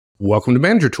Welcome to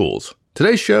Manager Tools.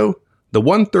 Today's show, the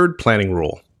 1/3 planning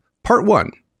rule. Part 1.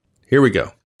 Here we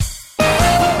go.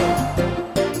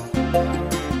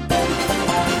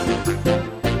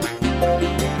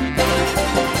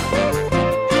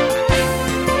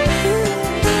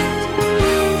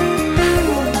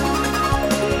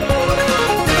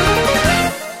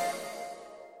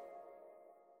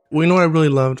 Well, you know what I really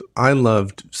loved? I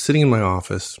loved sitting in my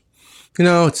office. You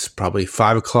know, it's probably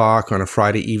 5 o'clock on a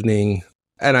Friday evening,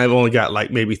 and I've only got like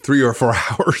maybe 3 or 4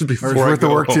 hours before I go worth of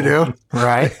work home. to do.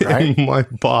 Right. And my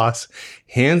boss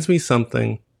hands me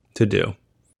something to do.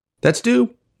 That's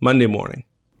due Monday morning.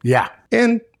 Yeah.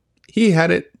 And he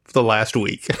had it for the last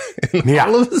week. And Yeah.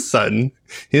 all of a sudden,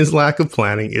 his lack of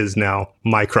planning is now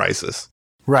my crisis.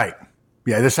 Right.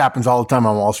 Yeah, this happens all the time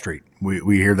on Wall Street.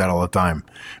 We hear that all the time.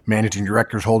 Managing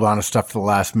directors hold on to stuff to the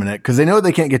last minute because they know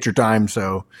they can't get your time.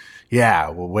 So, yeah,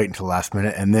 we'll wait until the last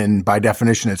minute. And then by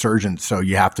definition, it's urgent. So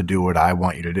you have to do what I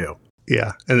want you to do.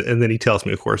 Yeah. And then he tells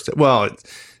me, of course, that, well,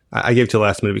 I gave it to the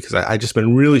last minute because I just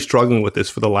been really struggling with this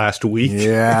for the last week.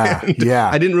 Yeah. Yeah.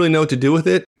 I didn't really know what to do with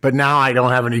it. But now I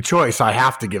don't have any choice. I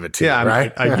have to give it to you,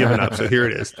 right? I've given up. So here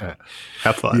it is.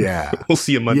 Have fun. Yeah. We'll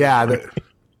see you Monday. Yeah.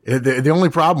 The only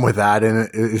problem with that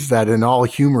is that in all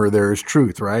humor, there is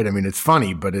truth, right? I mean, it's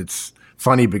funny, but it's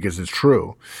funny because it's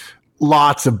true.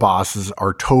 Lots of bosses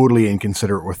are totally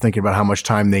inconsiderate with thinking about how much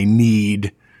time they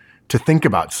need to think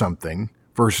about something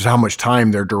versus how much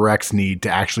time their directs need to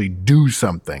actually do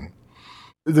something.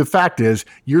 The fact is,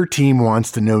 your team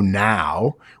wants to know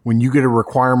now, when you get a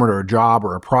requirement or a job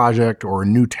or a project or a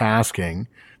new tasking,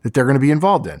 that they're going to be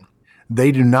involved in.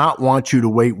 They do not want you to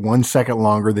wait 1 second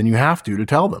longer than you have to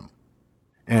tell them.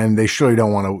 And they surely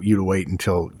don't want you to wait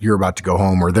until you're about to go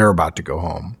home or they're about to go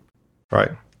home.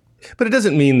 Right. But it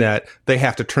doesn't mean that they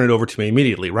have to turn it over to me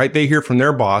immediately, right? They hear from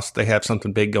their boss, they have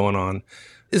something big going on.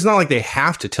 It's not like they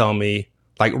have to tell me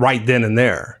like right then and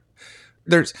there.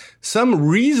 There's some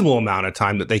reasonable amount of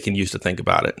time that they can use to think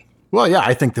about it. Well, yeah,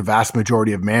 I think the vast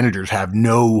majority of managers have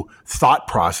no thought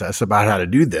process about how to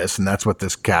do this, and that's what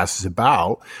this cast is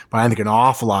about. But I think an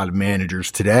awful lot of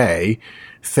managers today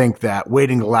think that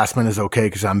waiting till the last minute is okay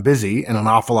because I'm busy, and an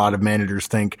awful lot of managers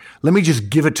think, let me just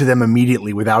give it to them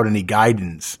immediately without any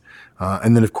guidance.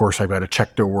 And then, of course, I've got to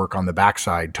check their work on the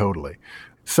backside totally.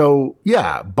 So,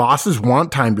 yeah, bosses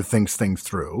want time to think things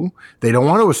through. They don't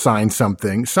want to assign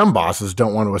something. Some bosses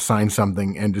don't want to assign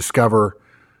something and discover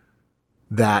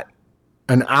that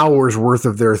an hour's worth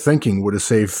of their thinking would have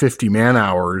saved 50 man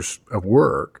hours of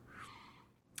work.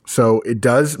 So it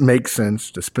does make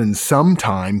sense to spend some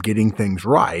time getting things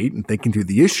right and thinking through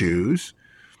the issues.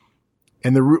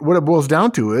 And what it boils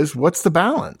down to is, what's the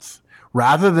balance?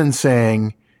 Rather than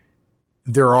saying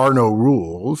there are no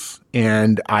rules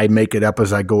and I make it up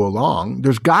as I go along,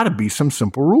 there's got to be some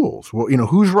simple rules. Well,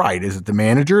 who's right? Is it the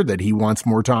manager that he wants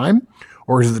more time?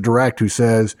 Or is it the direct who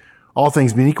says, all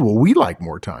things being equal, we like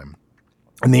more time?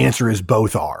 And the answer is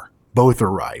both are. Both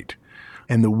are right.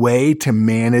 And the way to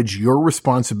manage your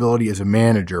responsibility as a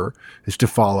manager is to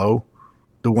follow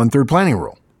the 1/3 planning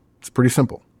rule. It's pretty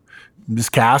simple. This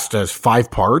cast has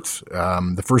 5 parts.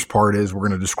 The first part is we're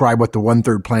going to describe what the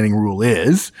 1/3 planning rule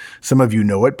is. Some of you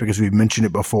know it because we've mentioned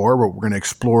it before, but we're going to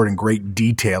explore it in great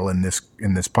detail in this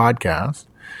podcast.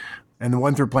 And the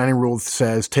 1/3 planning rule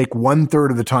says take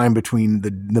 1/3 of the time between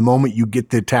the moment you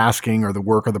get the tasking or the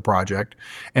work or the project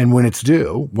and when it's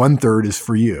due. 1/3 is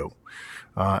for you.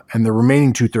 And the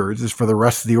remaining 2/3 is for the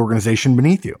rest of the organization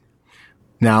beneath you.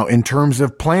 Now, in terms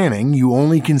of planning,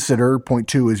 point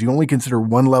 2 is you only consider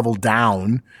one level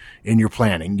down in your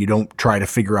planning. You don't try to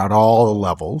figure out all the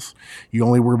levels. You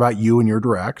only worry about you and your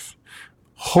directs.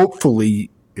 Hopefully,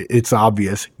 it's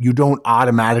obvious. You don't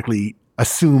automatically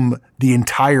assume the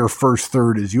entire first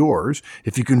third is yours.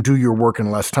 If you can do your work in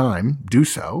less time, do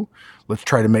so. Let's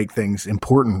try to make things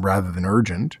important rather than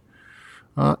urgent.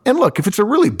 And look, if it's a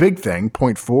really big thing,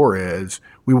 point 4 is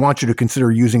we want you to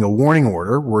consider using a warning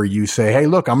order where you say, hey,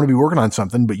 look, I'm going to be working on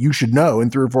something, but you should know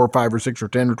in 3 or 4 or 5 or 6 or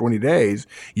 10 or 20 days,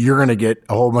 you're going to get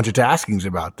a whole bunch of taskings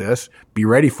about this. Be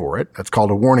ready for it. That's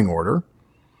called a warning order.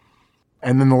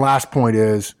 And then the last point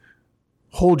is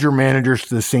hold your managers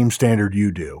to the same standard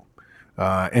you do.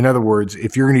 In other words,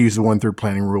 if you're going to use the 1/3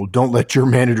 planning rule, don't let your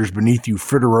managers beneath you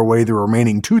fritter away the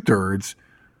remaining 2/3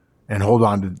 and hold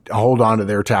on to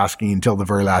their tasking until the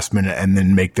very last minute and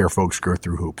then make their folks go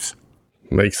through hoops.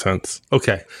 Makes sense.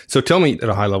 Okay. So tell me at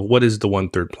a high level, what is the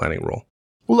 1/3 planning rule?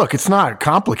 Well, look, it's not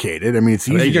complicated. I mean, it's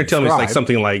easy. You're going to tell me it's like describe.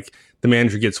 something like the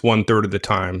manager gets 1/3 of the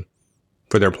time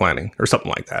for their planning or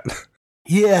something like that.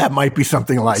 Yeah, it might be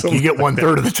something like you get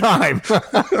 1/3 of the time.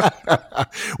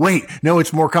 Wait, no,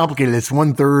 it's more complicated. It's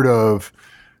 1/3 of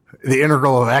The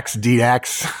integral of x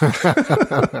dx.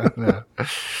 No.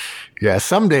 Yeah,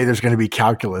 someday there's going to be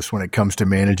calculus when it comes to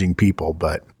managing people,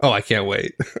 but Oh, I can't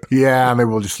wait. yeah, maybe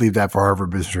we'll just leave that for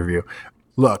Harvard Business Review.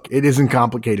 Look, it isn't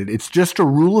complicated. It's just a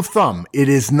rule of thumb. It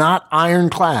is not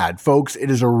ironclad, folks.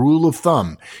 It is a rule of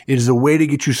thumb. It is a way to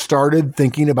get you started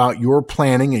thinking about your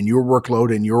planning and your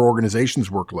workload and your organization's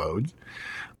workload,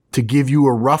 to give you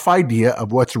a rough idea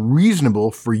of what's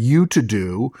reasonable for you to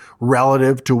do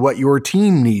relative to what your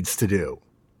team needs to do.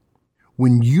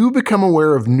 When you become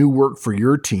aware of new work for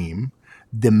your team,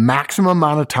 the maximum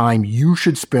amount of time you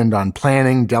should spend on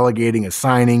planning, delegating,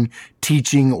 assigning,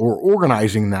 teaching, or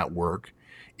organizing that work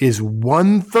is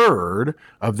 1/3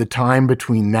 of the time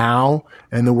between now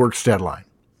and the work's deadline.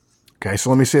 Okay, so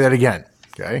let me say that again.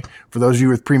 Okay, for those of you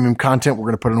with premium content, we're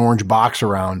going to put an orange box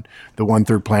around the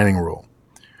 1/3 planning rule.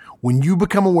 When you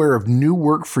become aware of new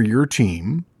work for your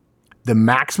team, the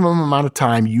maximum amount of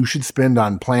time you should spend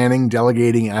on planning,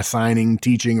 delegating, assigning,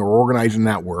 teaching, or organizing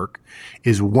that work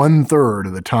is 1/3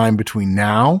 of the time between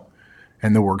now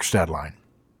and the work's deadline.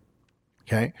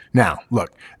 Okay. Now,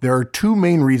 look, there are two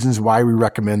main reasons why we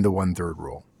recommend the 1/3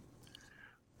 rule.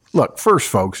 Look, first,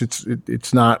 folks,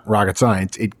 it's not rocket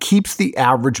science. It keeps the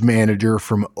average manager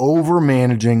from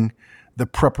over-managing the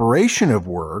preparation of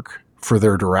work for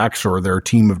their directs or their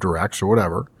team of directs or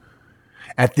whatever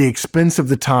at the expense of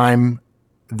the time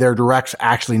their directs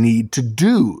actually need to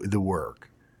do the work.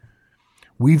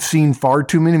 We've seen far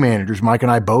too many managers, Mike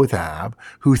and I both have,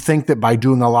 who think that by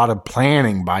doing a lot of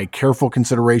planning, by careful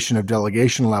consideration of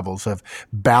delegation levels, of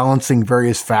balancing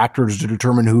various factors to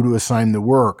determine who to assign the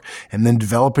work, and then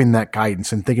developing that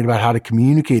guidance and thinking about how to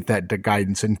communicate that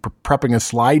guidance and prepping a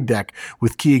slide deck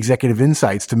with key executive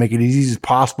insights to make it as easy as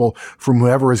possible from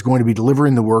whoever is going to be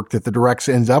delivering the work that the directs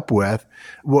ends up with.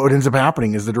 What ends up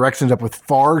happening is the directs end up with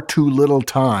far too little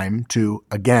time to,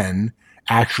 again,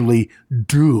 actually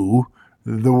do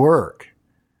the work.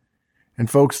 And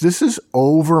folks, this is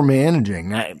over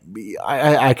managing.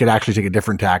 I could actually take a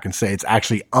different tack and say it's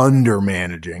actually under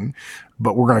managing,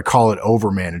 but we're going to call it over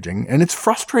managing. And it's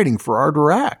frustrating for our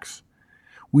directs.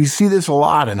 We see this a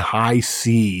lot in high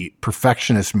C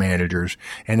perfectionist managers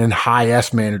and in high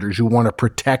S managers who want to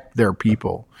protect their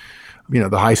people. You know,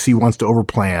 the high C wants to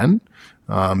overplan,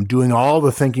 doing all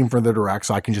the thinking for the directs.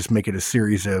 So I can just make it a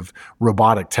series of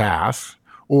robotic tasks.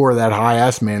 Or that high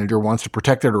S manager wants to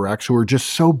protect their directs who are just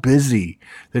so busy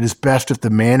that it's best if the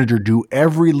manager do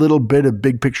every little bit of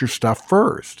big picture stuff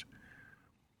first.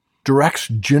 Directs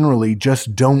generally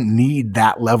just don't need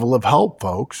that level of help,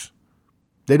 folks.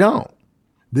 They don't.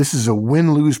 This is a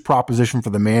win-lose proposition for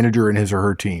the manager and his or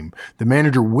her team. The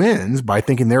manager wins by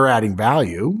thinking they're adding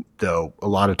value, though a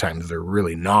lot of times they're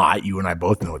really not. You and I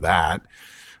both know that.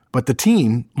 But the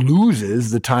team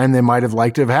loses the time they might have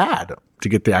liked to have had to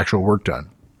get the actual work done.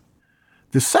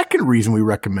 The second reason we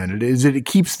recommend it is that it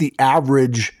keeps the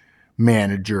average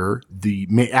manager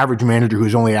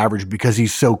who's only average because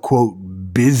he's so, quote,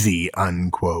 busy,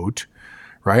 unquote,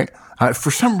 right?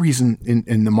 For some reason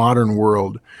in the modern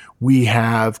world, we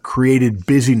have created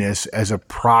busyness as a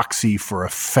proxy for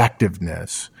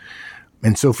effectiveness.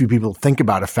 And so few people think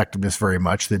about effectiveness very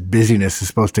much that busyness is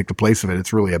supposed to take the place of it.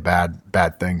 It's really a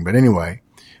bad thing. But anyway,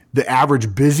 the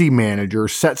average busy manager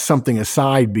sets something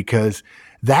aside because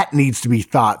that needs to be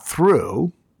thought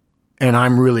through. And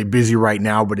I'm really busy right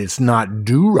now, but it's not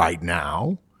due right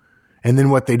now. And then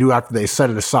what they do after they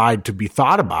set it aside to be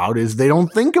thought about is they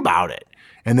don't think about it.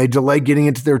 And they delay getting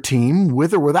it to their team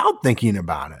with or without thinking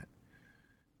about it.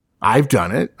 I've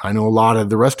done it. I know a lot of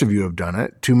the rest of you have done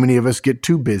it. Too many of us get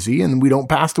too busy and we don't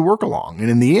pass the work along. And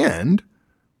in the end,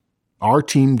 our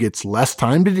team gets less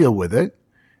time to deal with it.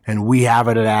 And we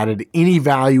haven't added any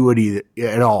value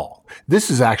at all. This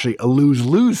is actually a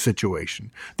lose-lose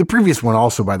situation. The previous one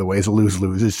also, by the way, is a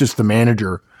lose-lose. It's just the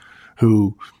manager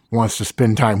who wants to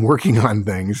spend time working on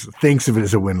things thinks of it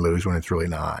as a win-lose when it's really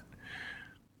not.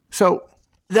 So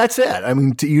that's it. I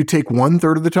mean, you take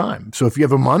 1/3 of the time. So if you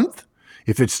have a month,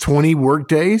 if it's 20 work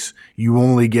days, you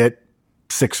only get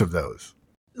 6 of those.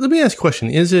 Let me ask a question.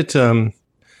 Is it, let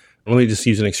me just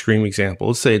use an extreme example.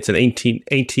 Let's say it's an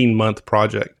 18-month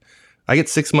project. I get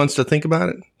 6 months to think about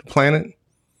it, to plan it?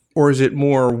 Or is it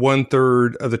more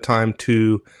 1/3 of the time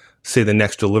to, say, the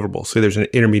next deliverable? Say there's an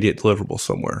intermediate deliverable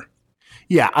somewhere.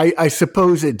 Yeah, I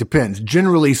suppose it depends.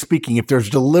 Generally speaking, if there's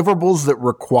deliverables that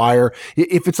require,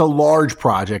 if it's a large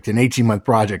project, an 18-month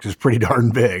project is pretty darn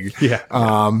big. Yeah.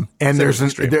 And there's a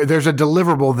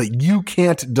deliverable that you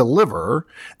can't deliver,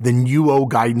 then you owe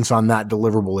guidance on that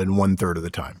deliverable in 1/3 of the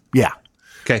time. Yeah.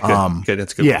 Okay, good. Okay,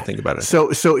 that's a good way to think about it.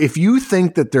 So if you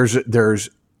think that there's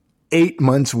 8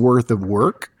 months worth of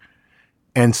work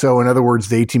And so, in other words,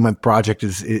 the 18-month project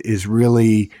is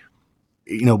really,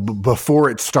 before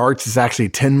it starts, it's actually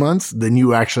 10 months. Then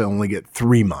you actually only get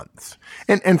 3 months.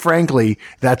 And frankly,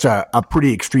 that's a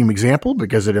pretty extreme example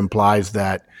because it implies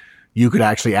that you could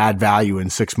actually add value in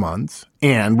 6 months.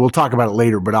 And we'll talk about it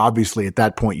later, but obviously at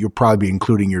that point, you'll probably be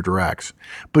including your directs.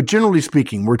 But generally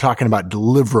speaking, we're talking about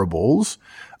deliverables,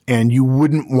 and you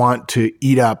wouldn't want to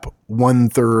eat up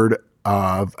 1/3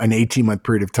 of an 18-month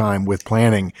period of time with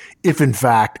planning if, in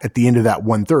fact, at the end of that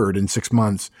 1/3 in 6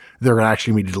 months, there are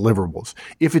actually be deliverables.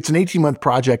 If it's an 18-month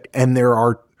project and there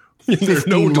are there's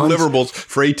no deliverables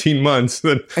for 18 months.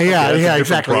 Then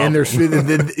exactly. Problem.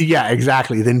 And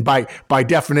exactly. Then by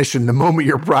definition, the moment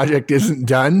your project isn't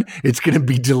done, it's going to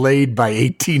be delayed by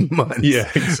 18 months. Yeah,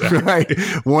 exactly. Right.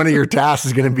 One of your tasks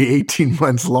is going to be 18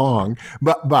 months long.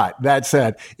 But that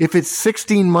said, if it's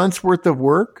 16 months worth of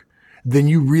work, then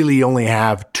you really only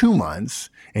have 2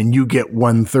 months and you get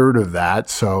 1/3 of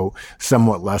that. So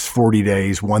somewhat less, 40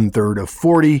 days, 1/3 of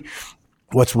 40.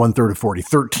 What's 1/3 of 40?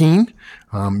 13.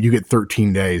 You get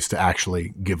 13 days to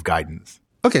actually give guidance.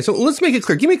 Okay, so let's make it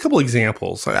clear. Give me a couple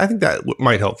examples. I think that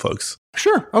might help folks.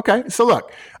 Sure. Okay. So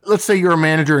look, let's say you're a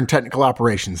manager in technical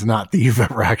operations, not that you've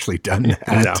ever actually done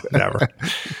that. No, never.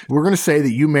 We're going to say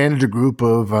that you manage a group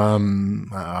of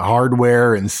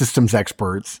hardware and systems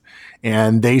experts,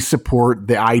 and they support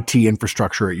the IT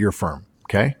infrastructure at your firm.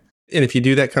 Okay. And if you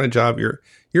do that kind of job,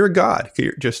 you're a god.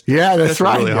 You're just that's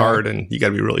right. Really hard, and you got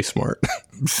to be really smart.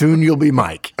 Soon you'll be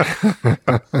Mike.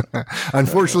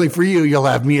 Unfortunately for you, you'll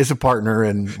have me as a partner,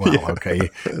 and okay,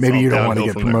 maybe you don't want to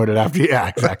get promoted after. Yeah,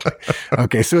 exactly.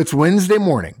 Okay, so it's Wednesday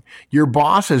morning. Your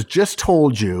boss has just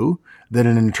told you that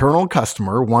an internal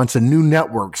customer wants a new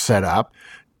network set up.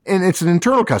 And it's an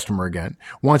internal customer again,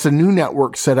 wants a new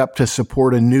network set up to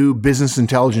support a new business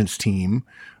intelligence team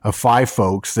of 5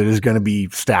 folks that is going to be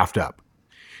staffed up.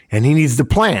 And he needs the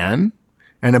plan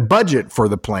and a budget for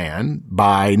the plan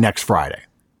by next Friday.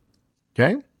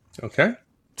 Okay? Okay.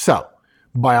 So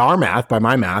by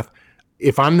my math,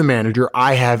 if I'm the manager,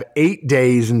 I have 8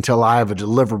 days until I have a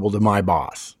deliverable to my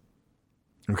boss.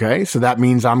 Okay? So that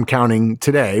means I'm counting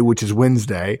today, which is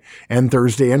Wednesday, and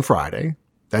Thursday and Friday.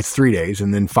 That's 3 days,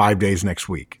 and then 5 days next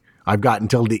week. I've got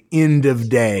until the end of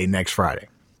day next Friday.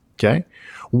 Okay?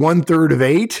 1/3 of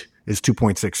 8 is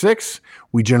 2.66.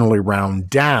 We generally round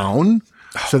down.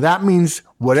 So that means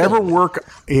whatever work.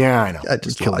 Yeah, I know.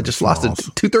 I just lost it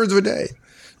 2/3 of a day.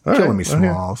 Killing me,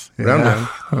 Smalls. Okay. Round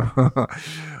down.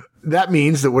 That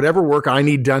means that whatever work I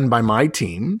need done by my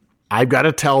team, I've got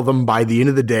to tell them by the end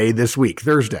of the day this week,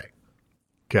 Thursday.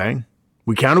 Okay?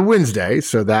 We counted Wednesday,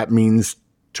 so that means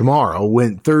tomorrow,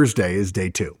 when Thursday is day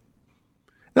 2.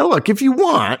 Now, look, if you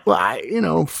want,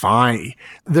 fine.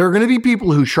 There are going to be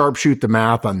people who sharpshoot the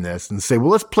math on this and say, well,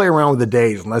 let's play around with the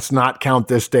days and let's not count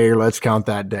this day or let's count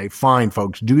that day. Fine,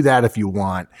 folks, do that if you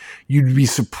want. You'd be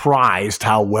surprised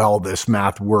how well this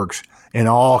math works in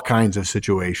all kinds of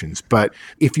situations. But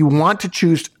if you want to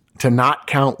choose to not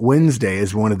count Wednesday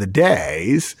as one of the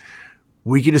days,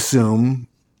 we could assume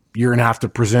you're going to have to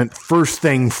present first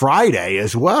thing Friday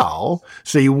as well.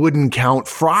 So you wouldn't count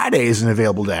Friday as an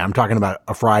available day. I'm talking about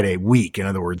a Friday week. In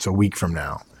other words, a week from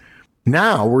now.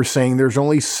 Now we're saying there's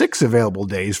only 6 available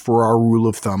days for our rule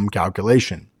of thumb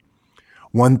calculation.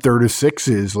 1/3 of 6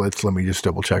 is, let me just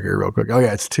double check here real quick. Oh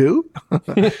yeah, it's 2.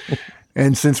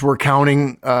 And since we're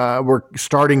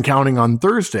starting counting on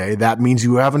Thursday, that means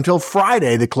you have until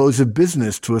Friday, the close of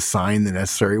business, to assign the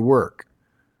necessary work.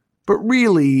 But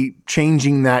really,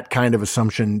 changing that kind of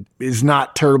assumption is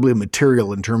not terribly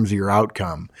material in terms of your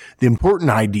outcome. The important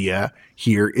idea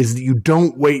here is that you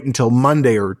don't wait until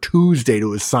Monday or Tuesday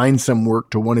to assign some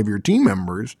work to one of your team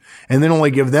members and then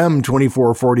only give them 24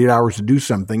 or 48 hours to do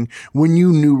something when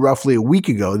you knew roughly a week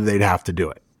ago that they'd have to do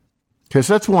it. Okay,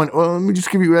 so that's one. Well, let me just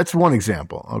give you, that's one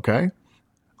example, okay?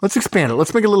 Let's expand it.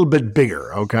 Let's make it a little bit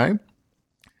bigger, okay?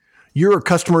 You're a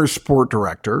customer support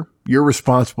director. You're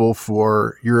responsible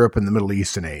for Europe and the Middle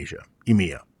East and Asia,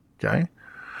 EMEA, okay?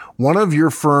 One of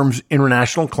your firm's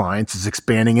international clients is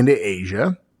expanding into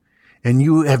Asia, and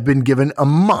you have been given a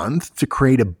month to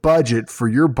create a budget for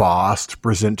your boss to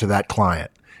present to that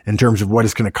client in terms of what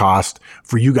it's going to cost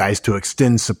for you guys to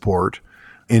extend support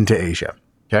into Asia,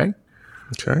 okay?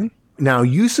 Okay. Now,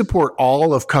 you support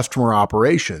all of customer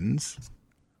operations,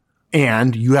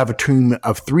 and you have a team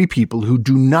of 3 people who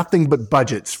do nothing but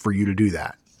budgets for you to do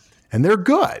that. And they're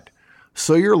good.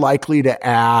 So you're likely to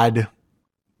add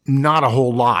not a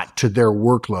whole lot to their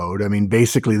workload. I mean,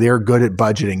 basically, they're good at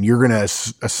budgeting. You're going to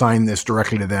assign this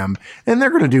directly to them, and they're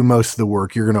going to do most of the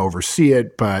work. You're going to oversee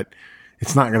it, but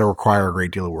it's not going to require a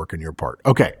great deal of work on your part.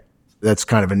 Okay. That's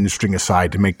kind of an interesting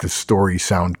aside to make the story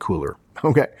sound cooler.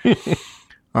 Okay.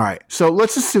 All right. So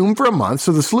let's assume for a month.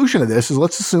 So the solution to this is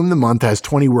let's assume the month has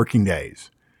 20 working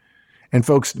days. And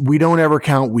folks, we don't ever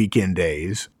count weekend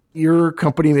days. Your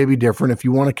company may be different. If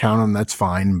you want to count them, that's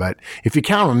fine. But if you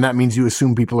count them, that means you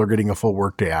assume people are getting a full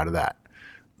workday out of that.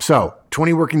 So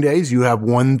 20 working days, you have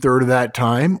 1/3 of that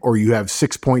time, or you have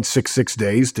 6.66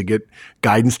 days to get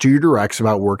guidance to your directs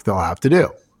about work they'll have to do.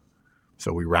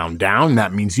 So we round down.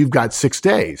 That means you've got 6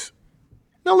 days.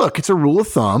 Now look, it's a rule of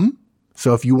thumb.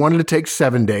 So if you wanted to take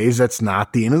 7 days, that's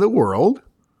not the end of the world.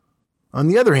 On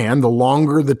the other hand, the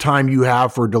longer the time you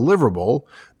have for a deliverable,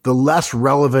 the less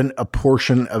relevant a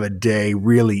portion of a day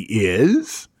really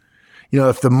is.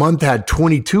 If the month had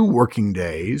 22 working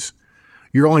days,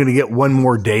 you're only going to get one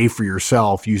more day for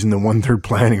yourself using the 1/3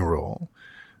 planning rule.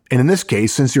 And in this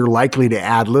case, since you're likely to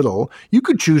add little, you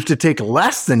could choose to take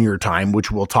less than your time, which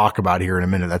we'll talk about here in a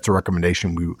minute. That's a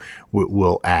recommendation we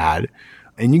will add.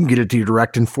 And you can get it to your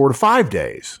direct in 4 to 5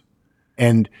 days.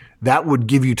 And that would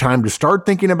give you time to start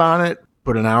thinking about it,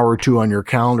 put an hour or two on your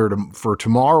calendar for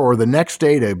tomorrow or the next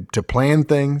day to plan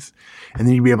things. And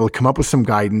then you'd be able to come up with some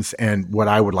guidance and what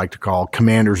I would like to call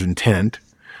commander's intent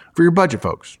for your budget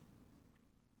folks.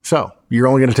 So you're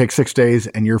only going to take 6 days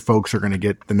and your folks are going to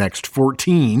get the next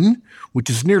 14, which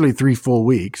is nearly 3 full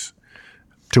weeks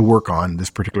to work on this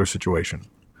particular situation.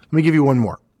 Let me give you one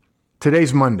more.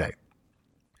 Today's Monday.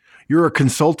 You're a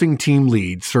consulting team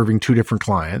lead serving 2 different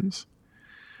clients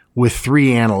with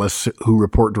 3 analysts who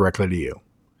report directly to you.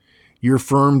 Your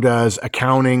firm does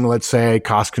accounting, let's say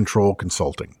cost control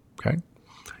consulting. Okay.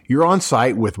 You're on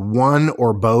site with one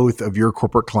or both of your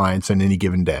corporate clients on any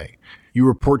given day. You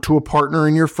report to a partner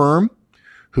in your firm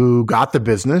who got the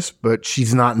business, but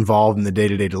she's not involved in the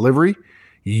day-to-day delivery.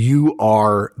 You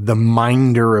are the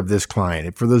minder of this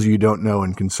client. For those of you who don't know,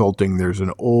 in consulting, there's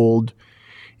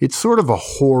it's sort of a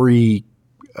hoary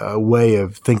way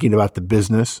of thinking about the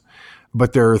business,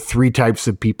 but there are 3 types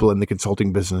of people in the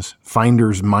consulting business: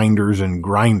 finders, minders, and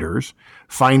grinders.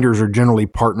 Finders are generally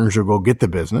partners who go get the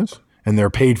business, and they're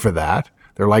paid for that.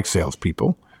 They're like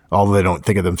salespeople, although they don't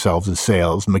think of themselves as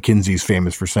sales. McKinsey's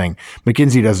famous for saying,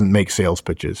 McKinsey doesn't make sales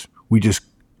pitches. We just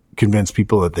convince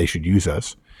people that they should use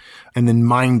us. And then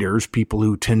minders, people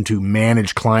who tend to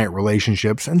manage client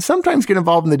relationships and sometimes get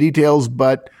involved in the details,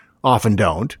 but often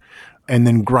don't. And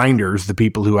then grinders, the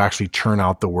people who actually churn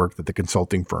out the work that the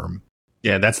consulting firm.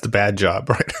 Yeah, that's the bad job,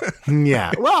 right?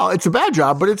 Yeah. Well, it's a bad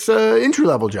job, but it's an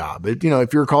entry-level job.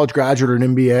 If you're a college graduate or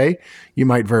an MBA, you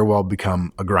might very well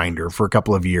become a grinder for a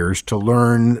couple of years to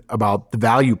learn about the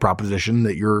value proposition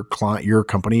that your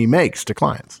company makes to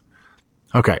clients.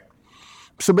 Okay.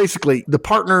 So basically, the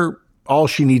partner, all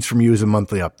she needs from you is a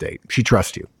monthly update. She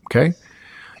trusts you. Okay.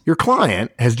 Your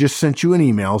client has just sent you an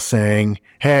email saying,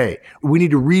 hey, we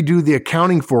need to redo the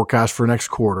accounting forecast for next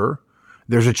quarter.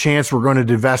 There's a chance we're going to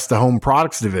divest the home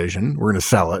products division. We're going to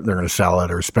sell it. They're going to sell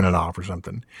it or spin it off or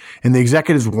something. And the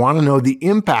executives want to know the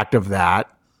impact of that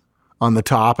on the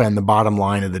top and the bottom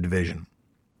line of the division.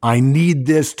 I need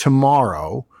this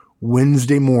tomorrow,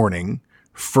 Wednesday morning,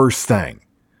 first thing.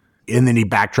 And then he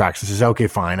backtracks and says, okay,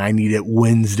 fine. I need it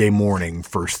Wednesday morning,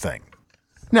 first thing.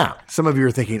 Now, some of you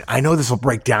are thinking, I know this will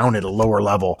break down at a lower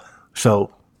level.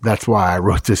 So that's why I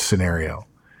wrote this scenario.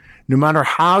 No matter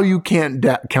how you can't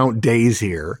count days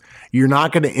here, you're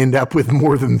not going to end up with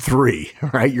more than 3,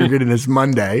 right? You're getting this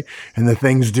Monday and the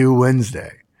thing's due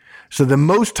Wednesday. So the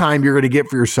most time you're going to get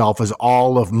for yourself is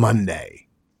all of Monday.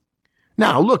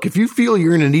 Now, look, if you feel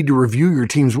you're going to need to review your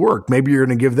team's work, maybe you're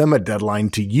going to give them a deadline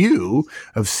to you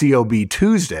of COB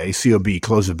Tuesday, COB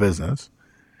close of business.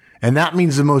 And that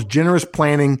means the most generous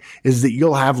planning is that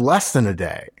you'll have less than a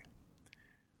day.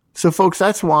 So folks,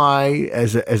 that's why,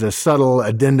 as a subtle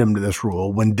addendum to this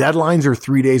rule, when deadlines are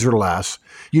 3 days or less,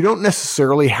 you don't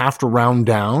necessarily have to round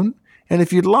down. And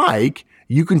if you'd like,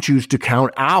 you can choose to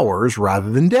count hours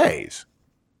rather than days.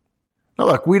 Now,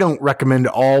 look, we don't recommend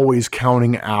always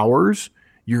counting hours.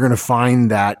 You're going to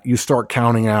find that you start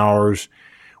counting hours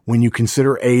when you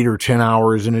consider 8 or 10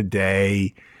 hours in a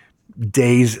day.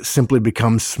 Days simply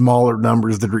become smaller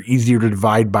numbers that are easier to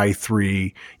divide by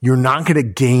 3. You're not going to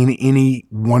gain any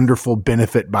wonderful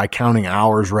benefit by counting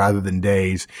hours rather than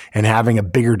days and having a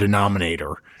bigger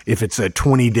denominator. If it's a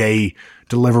 20-day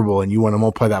deliverable and you want to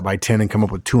multiply that by 10 and come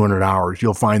up with 200 hours,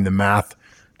 you'll find the math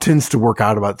tends to work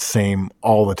out about the same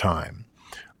all the time.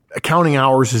 Counting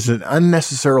hours is an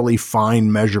unnecessarily fine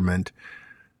measurement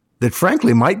that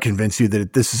frankly might convince you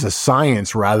that this is a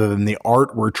science rather than the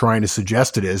art we're trying to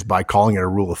suggest it is by calling it a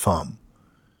rule of thumb.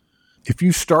 If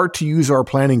you start to use our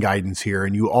planning guidance here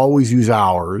and you always use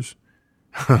hours,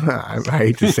 I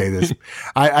hate to say this.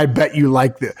 I bet you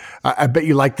like the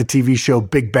TV show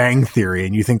Big Bang Theory,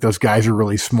 and you think those guys are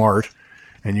really smart,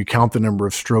 and you count the number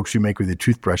of strokes you make with your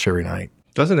toothbrush every night.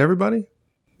 Doesn't everybody?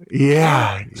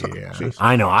 Yeah.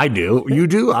 I know. I do. You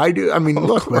do. I do. I mean,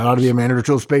 look, that ought to be a manager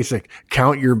tools basic.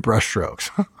 Count your brush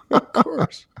strokes. Of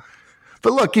course.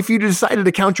 But look, if you decided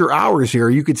to count your hours here,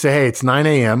 you could say, hey, it's 9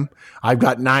 a.m. I've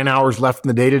got 9 hours left in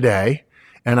the day today,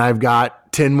 and I've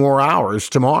got 10 more hours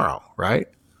tomorrow, right?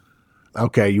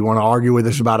 Okay, you want to argue with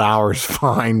us about hours,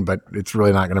 fine, but it's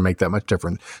really not going to make that much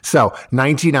difference. So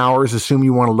 19 hours, assume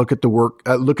you want to look at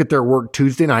their work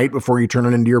Tuesday night before you turn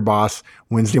it into your boss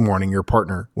Wednesday morning, your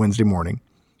partner Wednesday morning.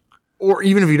 Or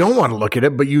even if you don't want to look at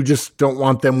it, but you just don't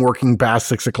want them working past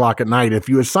 6 o'clock at night. If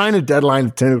you assign a deadline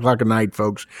of 10 o'clock at night,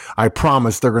 folks, I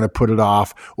promise they're going to put it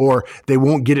off, or they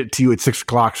won't get it to you at 6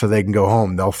 o'clock so they can go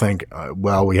home. They'll think,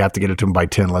 well, we have to get it to them by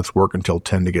 10. Let's work until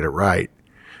 10 to get it right.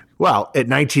 Well, at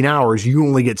 19 hours, you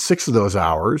only get 6 of those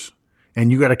hours,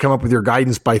 and you got to come up with your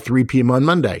guidance by 3 p.m. on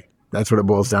Monday. That's what it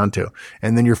boils down to.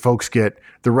 And then your folks get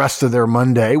the rest of their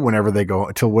Monday whenever they go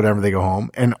home,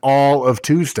 and all of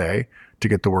Tuesday to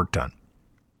get the work done.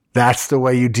 That's the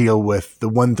way you deal with the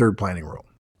 1/3 planning rule.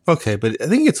 Okay, but I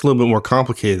think it's a little bit more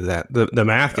complicated than that. The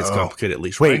math gets complicated at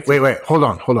least, right? Wait. Hold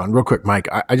on. Real quick, Mike.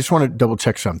 I just want to double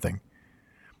check something.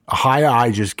 A high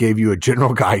I just gave you a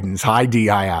general guidance, high D,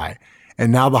 high I. And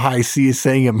now the high C is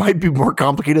saying it might be more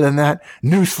complicated than that.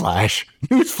 Newsflash.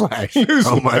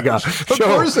 Oh my God. Of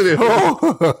course it is.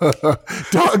 Oh,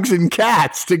 dogs and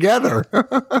cats together.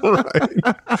 Right.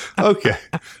 Okay.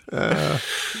 Yeah.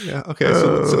 Okay.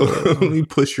 So let me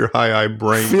push your high I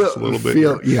brain just a little bit.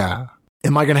 Yeah.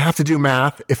 Am I going to have to do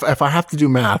math? If I have to do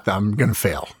math, I'm going to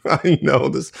fail. I know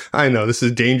this. This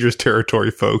is dangerous territory,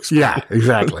 folks. Yeah,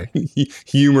 exactly.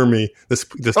 Humor me. This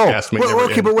cast may never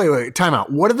end. But wait. Time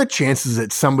out. What are the chances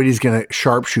that somebody's going to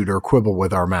sharpshoot or quibble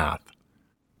with our math?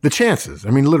 The chances. I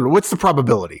mean, literally, what's the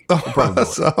probability?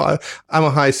 So I'm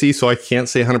a high C, so I can't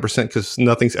say 100% because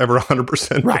nothing's ever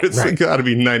 100%. Right. It's got to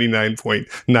be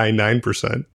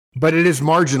 99.99%. But it is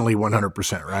marginally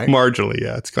 100%, right? Marginally,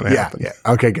 yeah, it's going to happen. Yeah.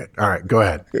 Okay, good. All right, go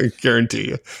ahead. I guarantee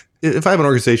you. If I have an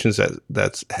organization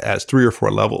that has 3 or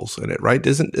 4 levels in it, right?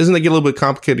 Doesn't it get a little bit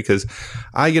complicated because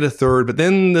I get a third, but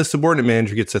then the subordinate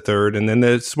manager gets a third, and then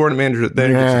the subordinate manager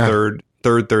then gets a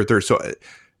third. So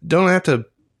don't I have to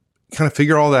kind of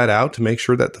figure all that out to make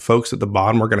sure that the folks at the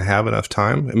bottom are going to have enough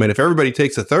time? I mean, if everybody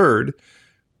takes a third,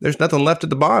 there's nothing left at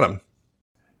the bottom.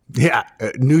 Yeah,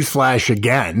 newsflash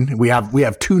again. We have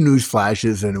 2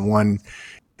 newsflashes in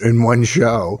one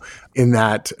show, in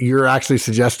that you're actually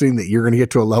suggesting that you're going to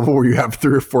get to a level where you have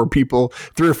 3 or 4 people,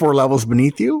 3 or 4 levels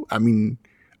beneath you. I mean,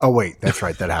 oh wait, that's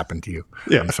right. That happened to you.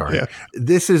 Yeah, I'm sorry. Yeah.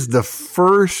 This is the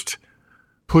first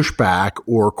pushback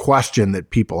or question that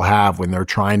people have when they're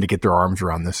trying to get their arms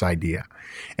around this idea.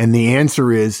 And the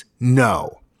answer is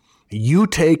no. You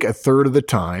take a third of the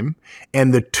time,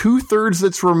 and the 2/3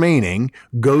 that's remaining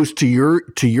goes to your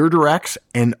directs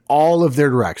and all of their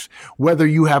directs. Whether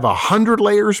you have 100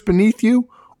 layers beneath you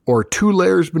or 2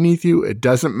 layers beneath you, it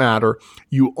doesn't matter.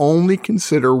 You only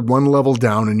consider 1 level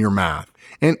down in your math.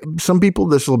 And some people,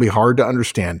 this will be hard to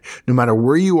understand. No matter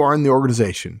where you are in the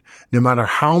organization, no matter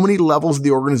how many levels of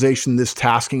the organization this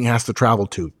tasking has to travel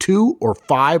to, 2 or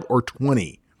 5 or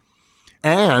 20.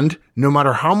 And no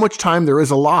matter how much time there is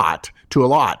allot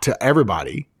to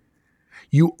everybody,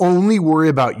 you only worry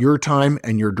about your time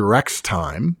and your directs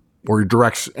time, or your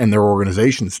directs and their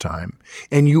organization's time.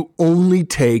 And you only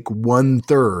take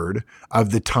 1/3 of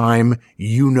the time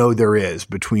there is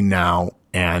between now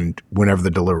and whenever the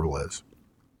deliverable is.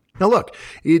 Now, look,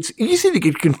 it's easy to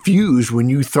get confused when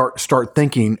you start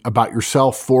thinking about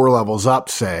yourself 4 levels up,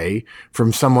 say,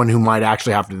 from someone who might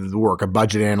actually have to do the work, a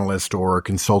budget analyst or a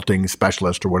consulting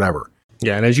specialist or whatever.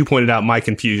 Yeah, and as you pointed out, my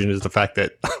confusion is the fact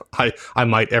that I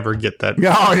might ever get that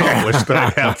accomplished,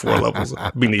 that I have 4 levels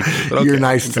beneath me. But okay, You're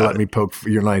nice to let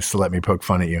me poke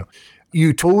fun at you.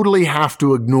 You totally have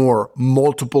to ignore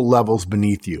multiple levels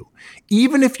beneath you.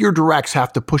 Even if your directs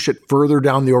have to push it further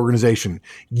down the organization,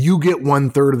 you get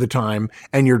 1/3 of the time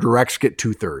and your directs get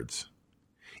 2/3.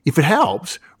 If it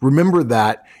helps, remember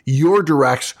that your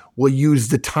directs will use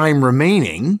the time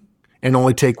remaining and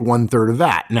only take 1/3 of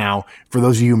that. Now, for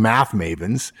those of you math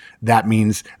mavens, that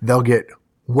means they'll get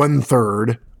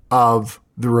 1/3 of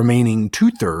the remaining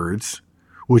 2/3,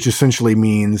 which essentially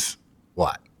means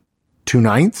what?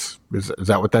 2/9? Is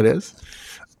that what that is?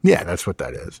 Yeah, that's what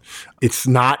that is. It's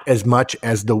not as much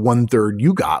as the 1/3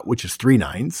 you got, which is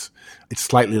 3/9. It's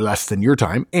slightly less than your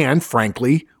time. And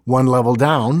frankly, 1 level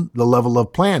down, the level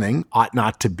of planning ought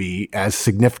not to be as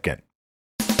significant.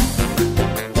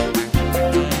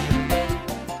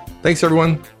 Thanks,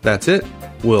 everyone. That's it.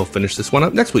 We'll finish this one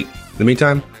up next week. In the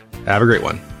meantime, have a great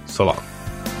one. So long.